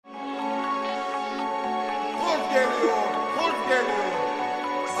geliyor, kurt geliyor.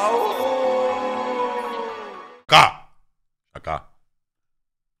 Au. Şaka.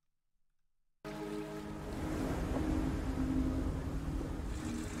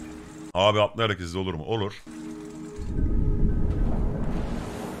 Abi atlayarak izle olur mu? Olur.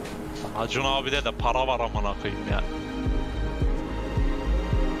 Acun abide de para var amına koyayım ya.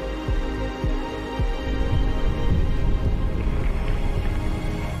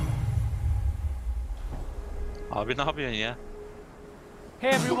 Abi ne yapıyorsun ya? Hey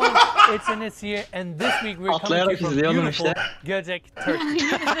everyone, it's Enes here, and this week we're coming to you from beautiful Göcek, Turkey.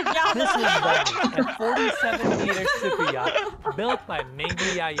 This is a 47-meter super yacht built by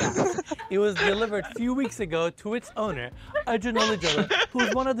Mengi Yachts. It was delivered a few weeks ago to its owner, Acun Ilıcalı,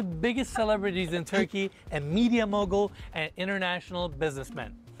 who's one of the biggest celebrities in Turkey, a media mogul and international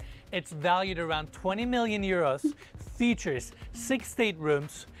businessman. It's valued around 20 million euros, features 6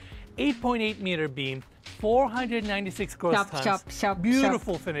 staterooms, 8.8 meter beam, 496 gross tons,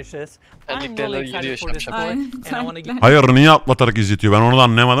 beautiful finishes. I'm really excited for this tour, and I want to give Hayır, niye atlatarak izletiyor? Ben onu da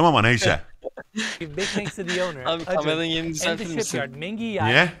anlamadım ama neyse. big thanks to the owner, Abi kameranın yerini and düzeltir the misin? shipyard Mengi Niye?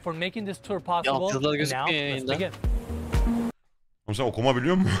 Yacht for making this tour possible. Yıldızlar And gözükmüyor now, let's yayında. begin. Oğlum sen okuma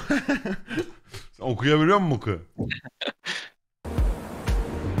biliyor musun? Sen okuyabiliyor musun ki?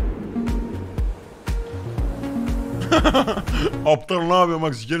 Aptal ne yapıyor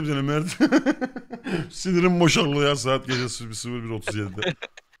bak sikerim seni Mert. Sinirim boşalıyor ya saat gece 01.37'de.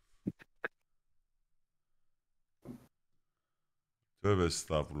 Tövbe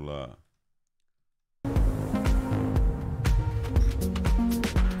estağfurullah.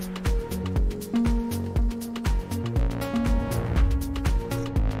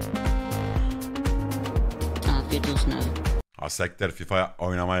 Afiyet olsun abi. Asekter FIFA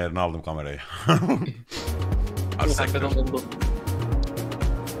oynama yerine aldım kamerayı. Hakikaten oldu.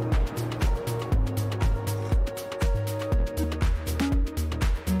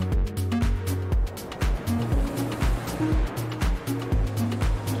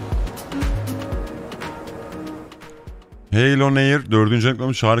 Halo Nair 4.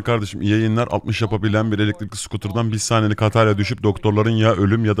 reklamı Çağrı kardeşim iyi yayınlar. 60 yapabilen bir elektrikli skuterdan 1 saniyelik hatayla düşüp doktorların ya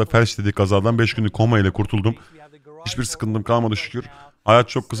ölüm ya da felç dediği kazadan 5 günlük koma ile kurtuldum. Hiçbir sıkıntım kalmadı şükür. Hayat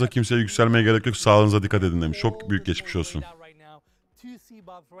çok kısa, kimseye yükselmeye gerek yok, sağlığınıza dikkat edin demiş. Çok büyük geçmiş olsun.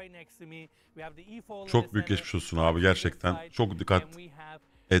 Çok büyük geçmiş olsun abi gerçekten. Çok dikkat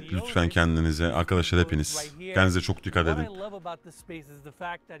et lütfen kendinize. Arkadaşlar hepiniz. Kendinize çok dikkat edin.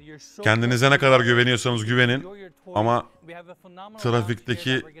 Kendinize ne kadar güveniyorsanız güvenin. Ama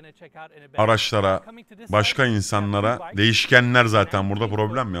trafikteki araçlara, başka insanlara, değişkenler zaten burada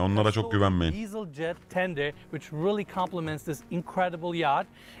problem ya. Onlara çok güvenmeyin.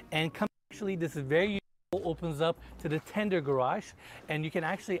 Opens up to the tender garage, and you can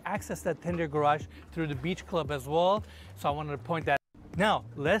actually access that tender garage through the beach club as well. So I wanted to point that. Now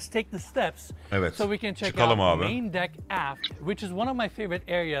let's take the steps, evet, so we can check çıkalım out abi. main deck aft, which is one of my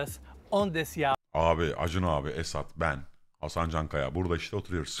favorite areas on this yacht. Abi, Acun abi, Esat, ben, Hasan Cankaya burada işte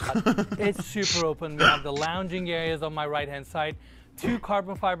oturuyoruz. It's super open. We have the lounging areas on my right hand side, 2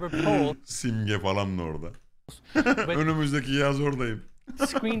 carbon fiber poles. Simge falan da orada. Önümüzdeki yaz oradayım.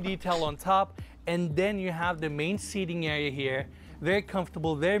 Screen detail on top, and then you have the main seating area here. Very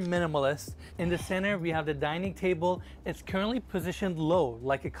comfortable, very minimalist. In the center, we have the dining table. It's currently positioned low,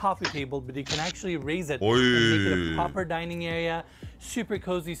 like a coffee table, but you can actually raise it and make it a proper dining area. Super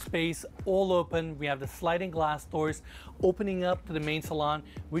cozy space, all open. We have the sliding glass doors opening up to the main salon,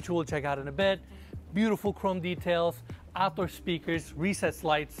 which we'll check out in a bit. Beautiful chrome details, outdoor speakers, recessed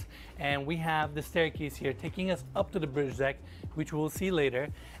lights, and we have the staircase here taking us up to the bridge deck, which we'll see later.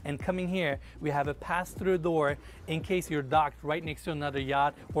 And coming here, we have a pass-through door in case you're docked right next to another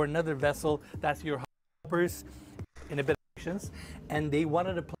yacht or another vessel. That's your hoppers in a bit of actions. And they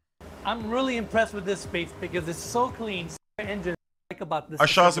wanted to. I'm really impressed with this space because it's so clean. Engine.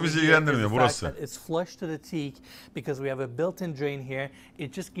 Aşağısı bizi ilgilendirmiyor burası. It's flush to the teak because we have a built-in drain here.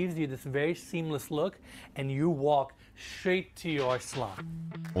 It just gives you this very seamless look, and you walk straight to your salon.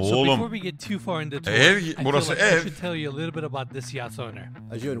 So before we get too far into the tour, I feel like I should tell you a little bit about this yacht's owner.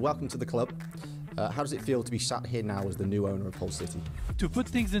 Ajun, welcome to the club. How does it feel to be sat here now as the new owner of Hull City? To put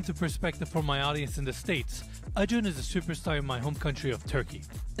things into perspective for my audience in the States, Acun is a superstar in my home country of Turkey.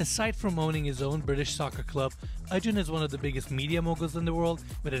 Aside from owning his own British soccer club, Acun is one of the biggest media moguls in the world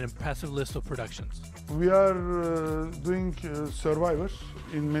with an impressive list of productions. We are doing Survivor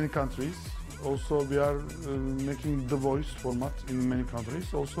in many countries. Also, we are making The Voice format in many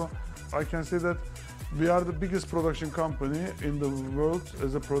countries. Also, I can say that we are the biggest production company in the world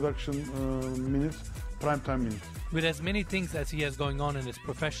as a production minute prime time minute. With as many things as he has going on in his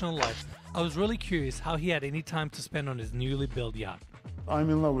professional life, I was really curious how he had any time to spend on his newly built yacht. I'm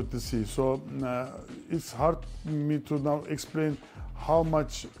in love with the sea, so it's hard me to now explain how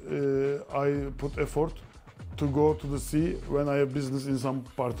much I put effort to go to the sea when I have business in some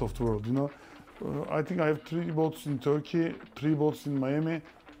part of the world. You know, I think I have 3 boats in Turkey, 3 boats in Miami,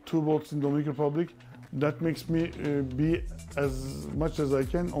 2 boats in Dominican Republic. That makes me be as much as I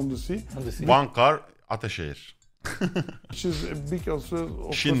can on the sea. Vankar, Ataşehir. Which is a big also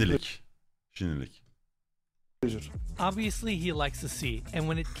of Şimdilik. pleasure. Obviously, he likes the sea, and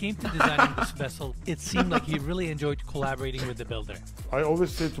when it came to designing this vessel, it seemed like he really enjoyed collaborating with the builder. I always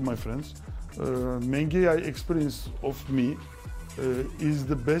say to my friends, Mengiay experience of me is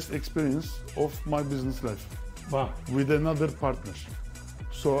the best experience of my business life. Wow. With another partner.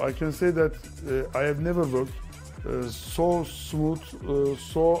 So I can say that I have never worked so smooth,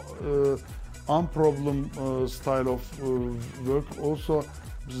 so unproblem style of work. Also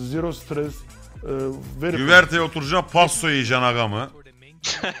zero stress. Very Güverteye oturacağım, passo yiyeceksin agamı.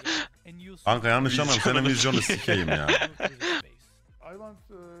 Kanka yanlış anlam, senin vizyonu sikeyim ya. I want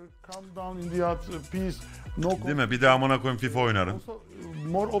calm down in the yacht, peace. No. Değil mi? Bir daha amına koyayım FIFA oynarım. Also,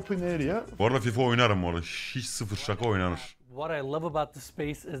 more open area. Bu arada FIFA oynarım orada. Hiç sıfır şaka oynanır. What I love about the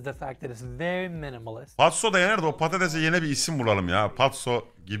space is the fact that it's very minimalist. Patso da yener de o patatese yeni bir isim bulalım ya. Patso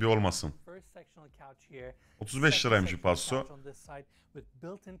gibi olmasın. 35 liraymış bir patso.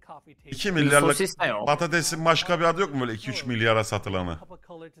 2 milyarlık patatesin başka bir adı yok mu böyle 2-3 milyara satılanı?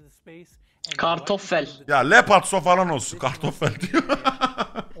 Kartoffel. Ya le patso falan olsun. Kartoffel diyor.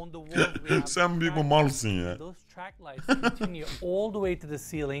 Sen büyük bir malsın ya. Those track lights continue all the way to the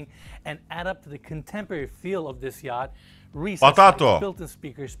ceiling and add up to the contemporary feel of this yacht. Patato. Built-in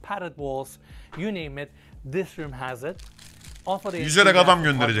speakers, padded walls, you name it, this room has it. Yüzerek adam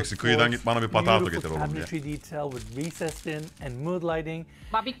göndereceksin. Kıyıdan git bana bir patato getir oğlum diye. Detail with recessed in and mood lighting.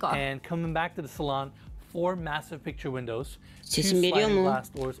 Babiko. And coming back to the salon, 4 massive picture windows. Sesim geliyor mu?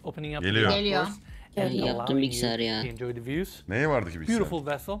 Glass doors opening up Geliyor. Geliyor. and Yaptım allowing you bilgisayar ya. to enjoy the views. Neyi vardı ki bilgisayar? Beautiful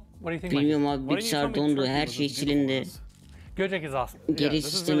vessel. What do you think, Mike? Bilmiyorum abi, bilgisayar dondu, her şey silindi. Gojek is awesome. Geri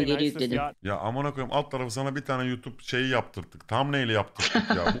sistemi geri yükledim. Ya amına koyayım, alt tarafı sana bir tane YouTube şeyi yaptırdık. Thumbnail yaptırdık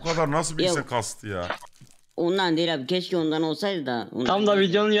ya. Bu kadar nasıl bilgisayar kastı ya? Ondan değil abi, keşke ondan olsaydı da. Tam da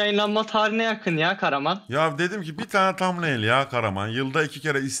videonun yayınlanma tarihine yakın ya Karaman. Ya dedim ki bir tane thumbnail ya Karaman. Yılda 2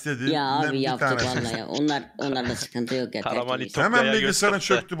 kere istedi. Ya abi bir yaptık tanesi. vallahi ya. Onlarda sıkıntı yok ya. Karaman tertemiz. İtop- Hemen Ya bilgisayarın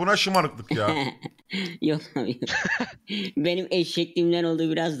gösterse. çöktü, buna şımarıklık ya. Yok abi yok. Benim eşekliğimden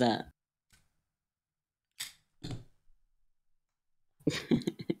oldu biraz da.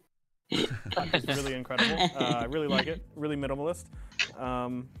 It's really incredible. I really like it. Really minimalist.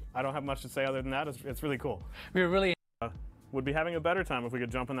 I don't have much to say other than that. It's really cool. We're really Would be having a better time if we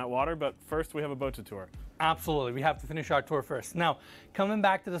could jump in that water, but first we have a boat to tour. absolutely. We have to finish our tour first. Now, coming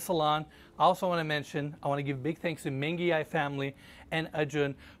back to the salon, I also want to mention, I want to give big thanks to Mengiay family and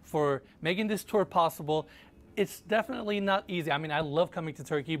Ajun for making this tour possible. It's definitely not easy. I mean, I love coming to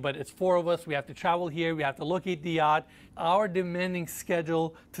Turkey, but it's 4 of us. We have to travel here. We have to locate the yacht. Our demanding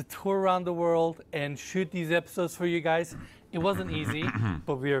schedule to tour around the world and shoot these episodes for you guys. It wasn't easy,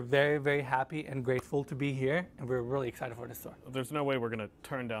 but we are very, very happy and grateful to be here, and we're really excited for this tour. There's no way we're going to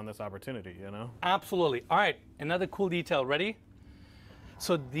turn down this opportunity, you know? Absolutely. All right, another cool detail. Ready?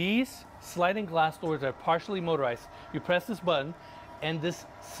 So these sliding glass doors are partially motorized. You press this button, and this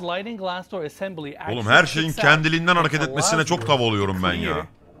sliding glass door assembly actually Oğlum her şeyin kicks out kendiliğinden and hareket etmesine allows çok you tav oluyorum to ben clear ya.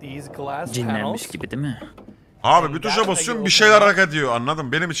 These glass Cinlenmiş panels. gibi değil mi? Abi bir tuşa basıyorum, bir şeyler hareket ediyor,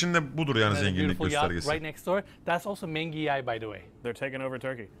 anladın? Benim için de budur yani And a zenginlik beautiful yacht göstergesi. right next door. That's also Mengiay, by the way. They're taking over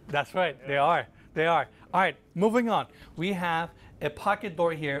Turkey. That's right. They are. They are. All right. Moving on. We have a pocket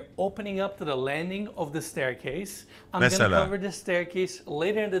door here opening up to the landing of the staircase. I'm going to Mesela. cover this staircase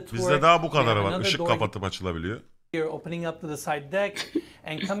later in the tour. Bizde daha bu We have kadarı var. another Işık door kapatıp açılabiliyor. here opening up to the side deck.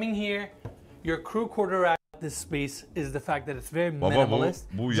 And coming here, your crew quarter at this space is the fact that it's very Baba minimalist.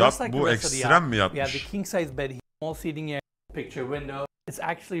 bu Just yat, like the bu rest of the ekstrem yacht. mi We have the yatmış? king size bed here, small seating area, picture window. It's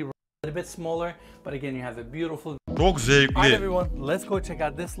actually a little bit smaller, but again, you have a beautiful. Çok All right, zevkli. everyone, let's go check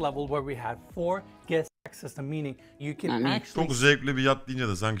out this level where we have 4 guest access system, meaning you can actually Çok zevkli bir yat deyince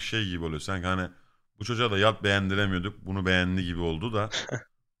de sanki şey gibi oluyor. Sanki hani bu çocuğa da yat beğendiremiyorduk. Bunu beğendi gibi oldu da.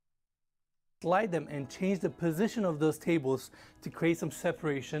 slide them and change the position of those tables to create some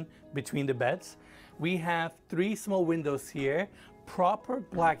separation between the beds. We have 3 small windows here, proper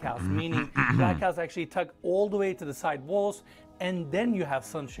black house, meaning black house actually tucked all the way to the side walls, and then you have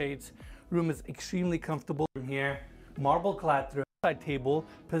sunshades. Room is extremely comfortable from here, marble clad through. table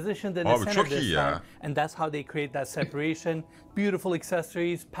positioned in the Abi center çok this iyi ya. time, and that's how they create that separation. Beautiful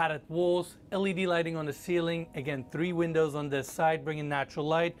accessories, padded walls, LED lighting on the ceiling. Again, 3 windows on this side, bringing natural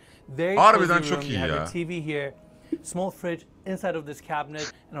light. Very Harbiden cozy çok room. iyi You have ya. your TV here, small fridge inside of this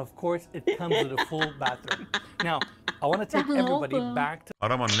cabinet, and of course, it comes with a full bathroom. Now, I want to take everybody back to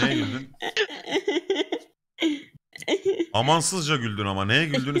Araman neye güldün? Amansızca güldün ama neye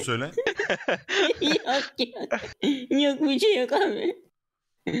güldüğünü söyle. Yok yok. Yok bir şey yok abi.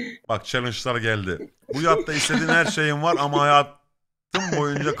 Bak challenge'lar geldi. Bu yatta istediğin her şeyin var ama hayatın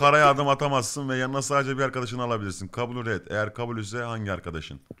boyunca karaya adım atamazsın ve yanına sadece bir arkadaşını alabilirsin. Kabul red. Eğer kabul ise hangi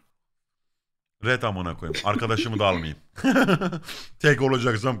arkadaşın? Red amına koyayım. Arkadaşımı da almayayım. Tek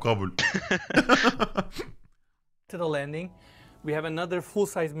olacaksam kabul. the landing. We have another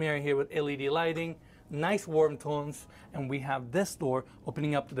full-size mirror here with LED lighting, nice warm tones, and we have this door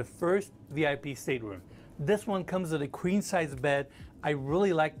opening up to the first VIP stateroom. This one comes with a queen-size bed. I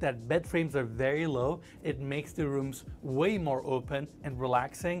really like that bed frames are very low. It makes the rooms way more open and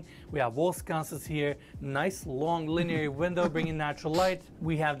relaxing. We have wall sconces here, nice long linear window bringing natural light.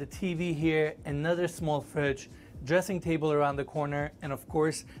 We have the TV here, another small fridge, dressing table around the corner, and of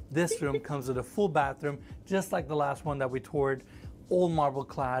course this room comes with a full bathroom just like the last one that we toured. All marble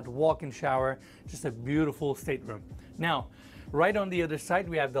clad, walk-in shower, just a beautiful stateroom. Now, right on the other side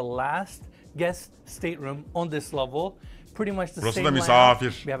we have the last guest stateroom on this level. Pretty much the Burası same da layout.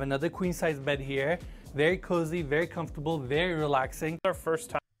 misafir. We have another queen-size bed here. Very cozy, very comfortable, very relaxing. Our first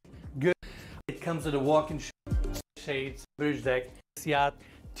time. Good. It comes with a walk-in shades, bridge deck, yacht,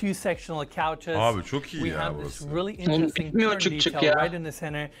 2 sectional couches. Abi çok iyi We ya have this burası. really interesting bitmiyor turn çık çık detail ya. right in the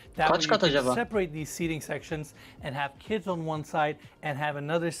center. That Kaç way kat you can acaba? separate these seating sections and have kids on one side and have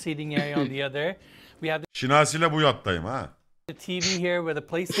another seating area on the other. We have Şinasiyle bu yattayım ha. the TV here with a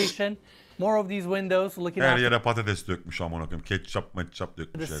PlayStation. More of these windows looking Her out yere patates dökmüş amına koyayım. Ketçap metçap to the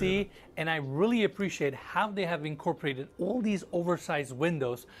dökmüş her sea, yere. and I really appreciate how they have incorporated all these oversized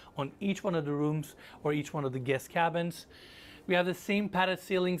windows on each one of the rooms or each one of the guest cabins. We have the same padded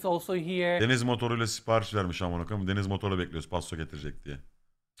ceilings also here. Deniz motoruyla sipariş vermiş amına koyayım. Deniz motoru bekliyoruz pasto getirecek diye.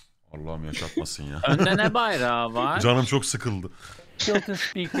 Allah'ım yaşatmasın ya. Önde ne bayrağı var? Canım çok sıkıldı. Built-in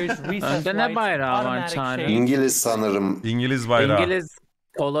speakers, recessed Önde ne lights, bayrağı var automatic Çağrı? shades. İngiliz sanırım. İngiliz bayrağı. İngiliz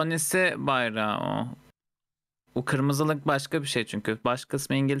kolonisi bayrağı o. O kırmızılık başka bir şey çünkü. Baş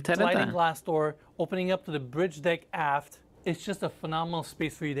kısmı İngiltere'de. Sliding glass door opening up to the bridge deck aft. It's just a phenomenal space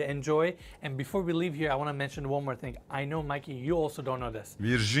for you to enjoy. And before we leave here, I want to mention one more thing. I know, Mikey, you also don't know this.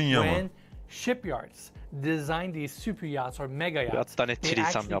 Virginia mı? When shipyards design these super yachts or mega yachts, Yattan they ettiysem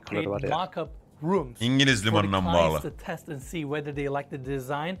actually yapılır var create ya. mock-up rooms İngiliz for the limanına mı clients bağlı? to test and see whether they like the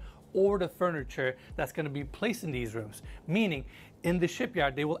design or the furniture that's going to be placed in these rooms. Meaning, in the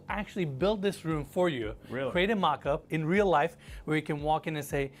shipyard, they will actually build this room for you, Really? create a mock-up in real life where you can walk in and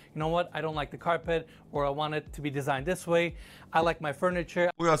say, you know what, I don't like the carpet, or I want it to be designed this way. I like my furniture.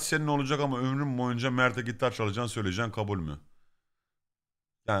 Bu yaz senin olacak ama ömrüm boyunca Mert'e gitar çalacaksın söyleyeceksin kabul mü?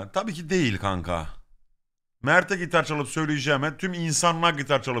 Yani tabii ki değil kanka. Mert'e gitar çalıp söyleyeceğime tüm insanlığa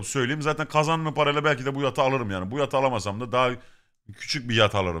gitar çalıp söyleyeyim. Zaten kazandığım parayla belki de bu yatı alırım yani. Bu yatı alamasam da daha küçük bir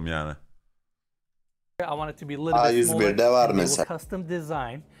yat alırım yani. I want it to be a little bit smaller. A101'de var and they will mesela. custom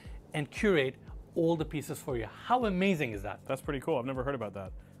design and curate all the pieces for you. How amazing is that? That's pretty cool. I've never heard about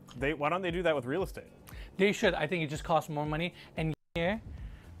that. Why don't they do that with real estate? They should. I think it just costs more money. And here,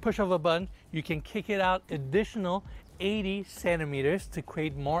 push of a button, you can kick it out additional 80 centimeters to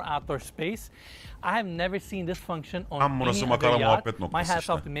create more outdoor space. I have never seen this function on Tam burası any makara other yacht. muhabbet My noktası hats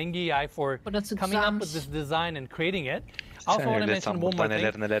işte. off to Mengi for Burası coming up güzelmiş. with this design and creating it. I also want to Öyle mention sen one burada more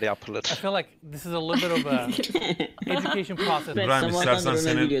neler thing. neler yapılır. I feel like this is a little bit of a education process. Ben İbrahim, sabahtan istersen beri onu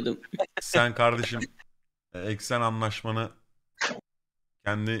senin- biliyordum. Sen kardeşim eksen anlaşmanı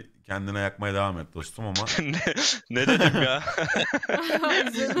kendine yakmaya devam et dostum ama ne dedim ya?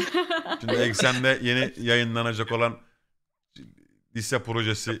 şimdi eksende yeni yayınlanacak olan lise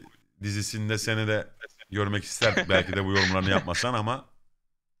projesi dizisinde seni de görmek isterdik belki de bu yorumlarını yapmasan ama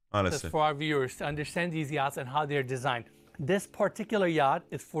maalesef. For our viewers to understand these yachts and how they're designed. This particular yacht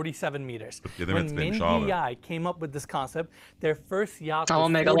is 47 meters. 47 When metreymiş abi. Mengi came up with this concept, their first yacht Ama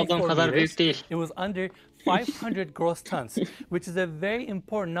was Megalodon 44 kadar meters. büyük değil. It was under 500 gross tons, which is a very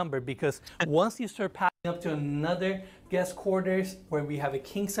important number because once you start passing up to another guest quarters where we have a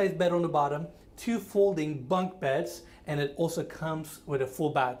king-size bed on the bottom, 2 folding bunk beds, and it also comes with a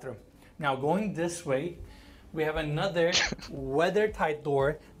full bathroom. Now going this way, we have another weather-tight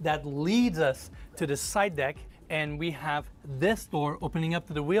door that leads us to the side deck, and we have this door opening up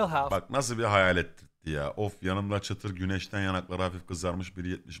to the wheelhouse. Bak nasıl bir hayal ettirdi ya. Of yanımda çıtır güneşten yanakları hafif kızarmış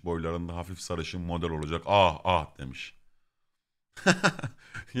 1.70 boylarında hafif sarışın model olacak. Ah ah demiş.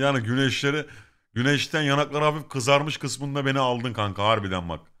 Yani güneşten yanakları hafif kızarmış kısmında beni aldın kanka harbiden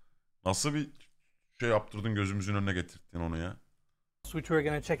bak. Nasıl bir şey yaptırdın gözümüzün önüne getirdin onu ya. which we're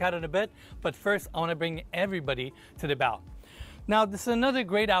going to check out in a bit. But first, I want to bring everybody to the bow. Now, this is another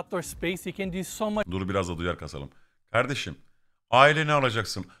great outdoor space. You can do so much. Dur biraz da duyar kasalım. Kardeşim, aileni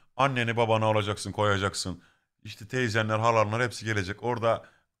alacaksın. Anneni babanı alacaksın, koyacaksın. İşte teyzenler, halanlar hepsi gelecek. Orada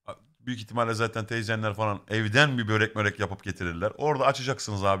büyük ihtimalle zaten teyzenler falan evden bir börek yapıp getirirler. Orada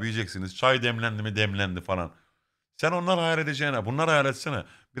açacaksınız abi, yiyeceksiniz. Çay demlendi mi demlendi falan. Sen onları hayal edeceğine, bunları hayal etsene.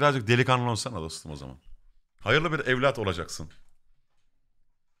 Birazcık delikanlı olsana dostum o zaman. Hayırlı bir evlat olacaksın.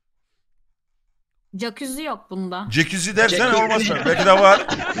 Jacuzzi yok bunda. Jacuzzi dersen olmazsa. Belki de var.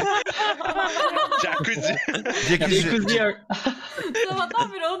 Jacuzzi. Jacuzzi.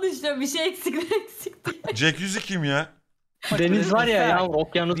 Sabahtan beri onu düşünüyorum. Bir şey eksik diye. Jacuzzi kim ya? Deniz var ya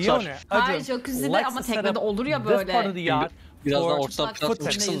okyanus var. Hayır jacuzzi de ama teknede olur ya böyle. Birazdan ortadan biraz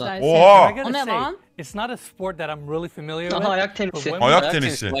çıksın da. Oha! O ne lan? It's not a sport that I'm really familiar with. Aha ayak tenisi. Ayak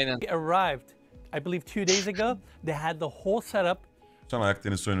tenisi. We arrived, I believe 2 days ago. They had the whole setup. Sen ayak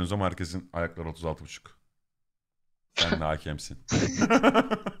tenisi oynuyorsun ama herkesin ayakları 36,5. Sen de hakemsin.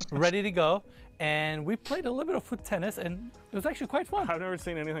 Ready to go. And we played a little bit of foot tennis and it was actually quite fun. I've never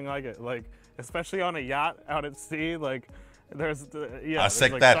seen anything like it. Like, especially on a yacht out at sea, like there's there's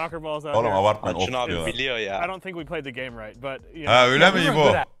like soccer balls out Oğlum there. abartmayın. Acun abi biliyor I ya. don't think we played the game right, but you know. Ha öyle mi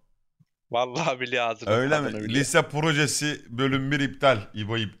İbo? Vallahi biliyor ağzını. Öyle mi? Lise projesi bölüm 1 iptal.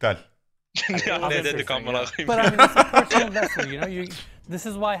 İbo iptal. Ya ne dedik amına koyayım. But I mean, it's a personal vessel, you know. This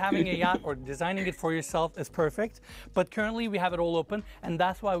is why having a yacht or designing it for yourself is perfect. But currently we have it all open, and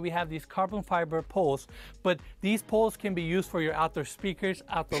that's why we have these carbon fiber poles. But these poles can be used for your outdoor speakers,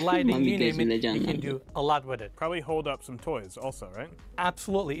 outdoor lighting, you name it. You can do a lot with it. Probably hold up some toys also, right?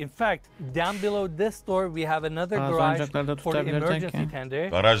 Absolutely. In fact, down below this door we have another garage for the emergency tender.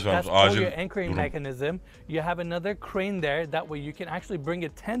 Garaj var. That's all Acil your anchoring durum. mechanism. You have another crane there. That way you can actually bring a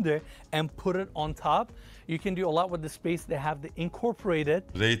tender and put it on top. You can do a lot with the space. They have the incorporated.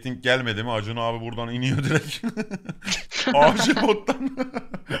 Rating gelmedi mi? Acun abi buradan iniyor direkt. Acil bottan.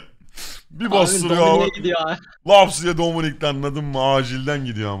 Bir bastırıyor abi. Laps diye Dominik'ten anladın mı? Acilden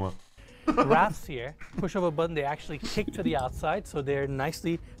gidiyor ama. Rafts here. Push of a button. They actually kick to the outside. So they're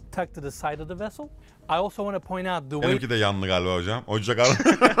nicely tucked to the side of the vessel. I also want to point out the way... Benimki de yanlı galiba hocam. Ocak al.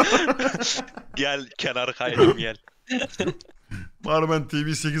 Gel kenarı kaydım gel. Bari ben TV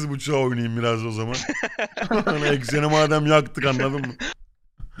 8.5'a oynayayım biraz o zaman. Hani ekseni madem yaktık anladın mı?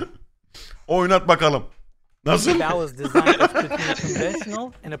 Oynat bakalım. Nasıl? That was designed as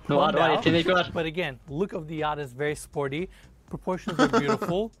conventional and a plumb out. But again, look of the yacht is very sporty. Proportions are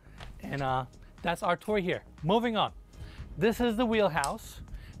beautiful. And that's our tour here. Moving on. This is the wheelhouse.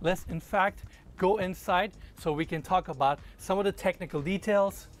 Let's in fact go inside so we can talk about some of the technical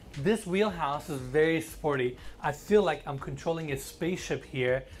details. This wheelhouse is very sporty. I feel like I'm controlling a spaceship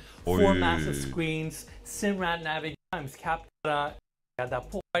here. 4 massive screens, Simrad navigation. I'm capped at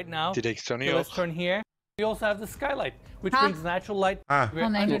that pool right now. Direksiyonu So yok. let's turn here. We also have the skylight, which brings natural light. We're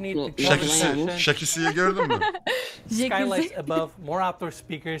underneath the Şakisi'yi gördün mü? Skylights above, more outdoor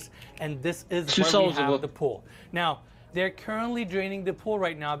speakers, and this is where we have the pool. Now, they're currently draining the pool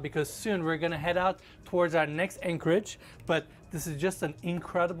right now because soon we're gonna head out towards our next anchorage, but this is just an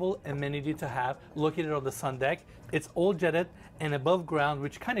incredible amenity to have located on the sun deck. It's all jetted and above ground,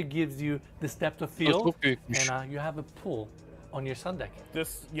 which kind of gives you this depth of field, and you have a pool on your sun deck.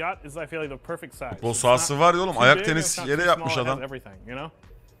 This yacht is, I feel like, the perfect size. Futbol sahası var ya oğlum. Ayak tenisi yeri yapmış adam. Everything, you know?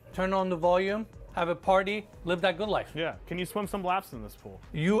 Turn on the volume, have a party, live that good life. Yeah. Can you swim some laps in this pool?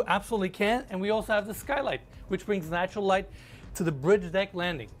 You absolutely can, and we also have the skylight, which brings natural light to the bridge deck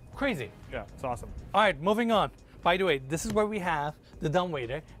landing. Crazy. Yeah, it's awesome. All right, moving on. By the way, this is where we have the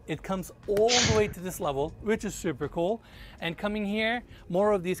dumbwaiter. It comes all the way to this level, which is super cool. And coming here,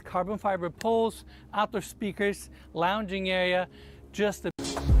 more of these carbon fiber poles, outdoor speakers, lounging area, just a...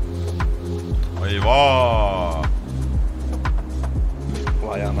 Eyvah!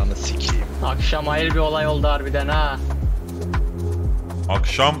 Vay ananı sikeyim. Akşam ayrı bir olay oldu harbiden ha.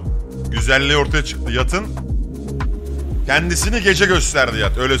 Akşam güzelliği ortaya çıktı. Yatın kendisini gece gösterdi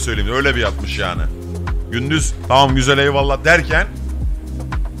yat. Öyle söyleyeyim. Öyle bir yatmış yani. Gündüz tamam güzel eyvallah derken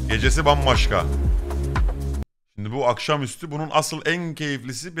gecesi bambaşka. Şimdi bu akşamüstü bunun asıl en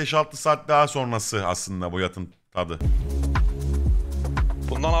keyiflisi 5-6 saat daha sonrası aslında bu yatın tadı.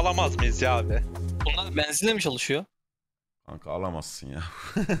 Bundan alamaz mıyız ya abi? Bunlar benzinle mi çalışıyor? Kanka alamazsın ya.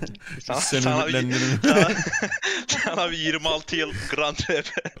 Sana bir 26 yıl Grand RP.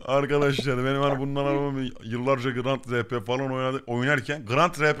 Arkadaşlar benim hani bundan aramam yıllarca Grand RP falan oynarken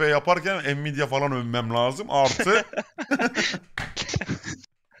Grand RP yaparken Nvidia falan övmem lazım. Artı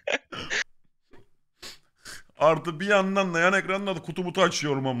Artı bir yandan da yan ekranda da kutu mutu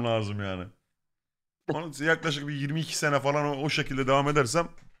açıyor olmam lazım yani. Onun için yaklaşık bir 22 sene falan o şekilde devam edersem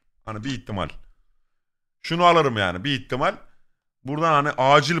hani bir ihtimal. Şunu alırım yani bir ihtimal. Buradan hani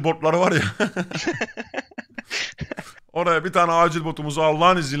acil botları var ya. Oraya bir tane acil botumuzu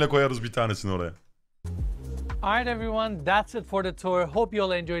Allah'ın izniyle koyarız bir tanesini oraya. Alright everyone, that's it for the tour. Hope you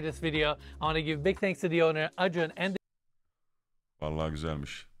all enjoyed this video. I want to give big thanks to the owner, Ajun, and Vallahi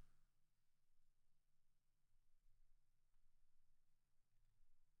güzelmiş.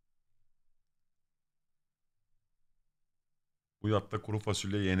 Bu yatta kuru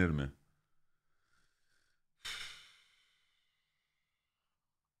fasulye yenir mi?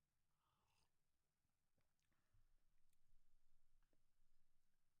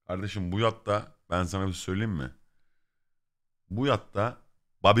 Kardeşim bu yatta ben sana bir söyleyeyim mi? Bu yatta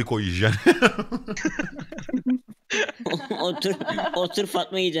babiko yiyeceksin. otur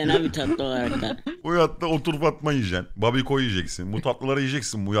Fatma yiyeceksin abi tatlı olarak da. Bu yatta otur Fatma yiyeceksin. Babiko yiyeceksin. Bu tatlıları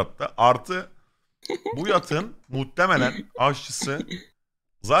yiyeceksin bu yatta. Artı bu yatın muhtemelen aşçısı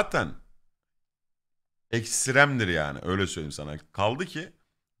zaten ekstremdir yani. Öyle söyleyeyim sana. Kaldı ki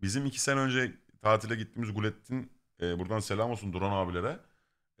bizim 2 sene önce tatile gittiğimiz Gulettin buradan selam olsun Duran abilere.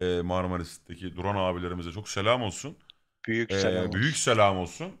 Marmaris'teki Duran abilerimize çok selam olsun. Büyük selam olsun. Büyük selam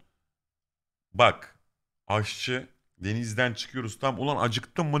olsun. Bak aşçı denizden çıkıyoruz tam ulan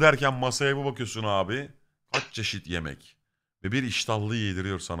acıktın mı derken masaya bir bakıyorsun abi. Kaç çeşit yemek. Ve bir iştahlı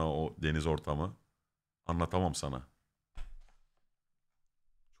yediriyor sana o deniz ortamı. Anlatamam sana.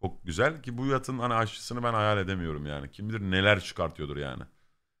 Çok güzel ki bu yatın hani aşçısını ben hayal edemiyorum yani. Kim bilir neler çıkartıyordur yani.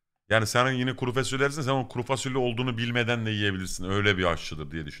 Yani sen yine kuru fasulye yersin sen o kuru fasulye olduğunu bilmeden de yiyebilirsin. Öyle bir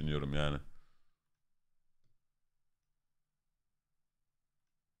aşçıdır diye düşünüyorum yani.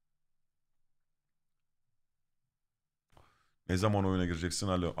 Ne zaman oyuna gireceksin?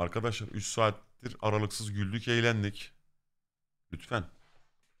 Alo. Arkadaşlar 3 saattir aralıksız güldük, eğlendik. Lütfen.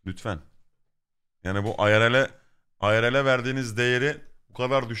 Lütfen. Yani bu IRL'e verdiğiniz değeri bu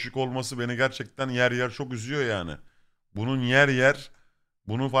kadar düşük olması beni gerçekten yer yer çok üzüyor yani. Bunun yer yer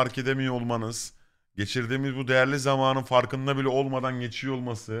bunu fark edemiyor olmanız, geçirdiğimiz bu değerli zamanın farkında bile olmadan geçiyor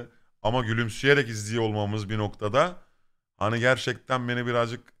olması ama gülümseyerek izliyor olmamız bir noktada hani gerçekten beni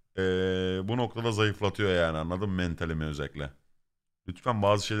birazcık bu noktada zayıflatıyor yani anladın mı mentalimi özellikle. Lütfen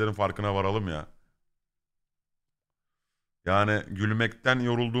bazı şeylerin farkına varalım ya. Yani gülmekten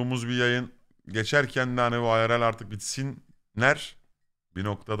yorulduğumuz bir yayın geçerken de hani bu IRL artık bitsinler bir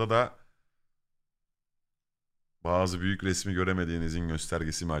noktada da bazı büyük resmi göremediğinizin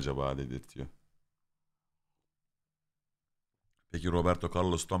göstergesi mi acaba dedirtiyor. Peki Roberto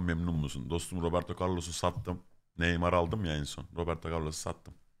Carlos'tan memnun musun? Dostum Roberto Carlos'u sattım. Neymar aldım ya en son. Roberto Carlos'u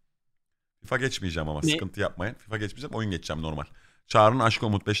sattım. FIFA geçmeyeceğim ama sıkıntı yapmayın. FIFA geçmeyeceğim oyun geçeceğim normal. Çağrı'nın Aşkı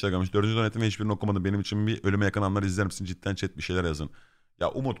Umut 5 liramış. 4. donetimi hiçbirini okumadım. Benim için bir ölüme yakın anlar izler misin? Cidden chat bir şeyler yazın.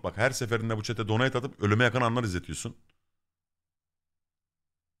 Ya Umut bak her seferinde bu chat'e donate atıp ölüme yakın anlar izletiyorsun.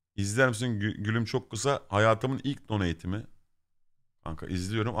 İzler misin? Gülüm çok kısa. Hayatımın ilk donate'imi. Kanka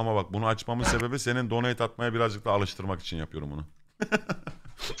izliyorum ama bak bunu açmamın sebebi senin donate atmaya birazcık da alıştırmak için yapıyorum bunu.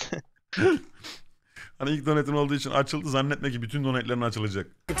 Hani ilk donate'in olduğu için açıldı zannetme ki bütün donate'lerin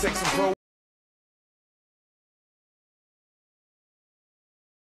açılacak.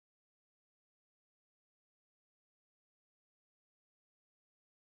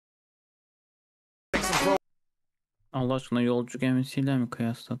 Allah aşkına yolcu gemisiyle mi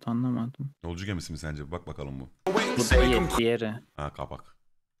kıyaslat anlamadım. Yolcu gemisi mi sence? Bak bakalım bu. Bu değil diğeri. Ha kapak.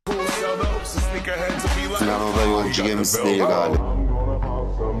 o da yolcu gemisi değil galiba.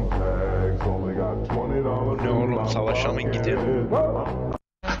 Ne oğlum savaşa mı gidiyor?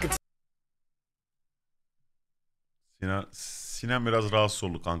 Sinan biraz rahatsız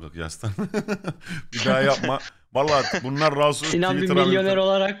oldu kanka kıyastan. Bir daha yapma. Vallahi bunlar rahatsız. Sinan bir milyoner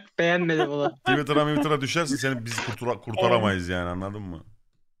olarak beğenmedi bunu. Twitter'a düşersin seni biz kurtaramayız yani anladın mı?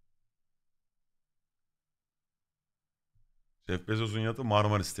 Jeff Bezos'un yatı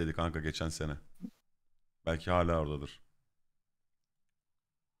Marmaris'teydi kanka geçen sene. Belki hala oradadır.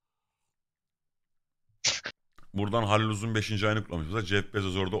 Buradan Halil Uzun 5. ayını kutlamış. Mesela Jeff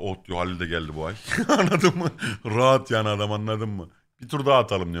Bezos orada ot diyor. Halil de geldi bu ay. Anladın mı? Rahat yani adam anladın mı? Bir tur daha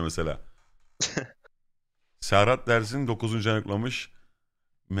atalım diyor mesela. Serhat Dersin 9. ayını kutlamış.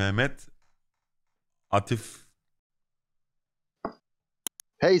 Mehmet Atif.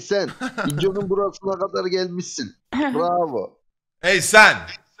 Hey sen, videonun burasına kadar gelmişsin. Bravo. Hey sen!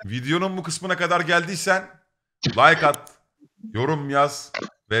 Videonun bu kısmına kadar geldiysen like at, yorum yaz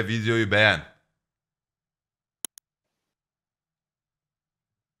ve videoyu beğen.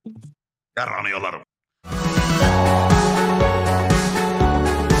 Yaranıyorlarım.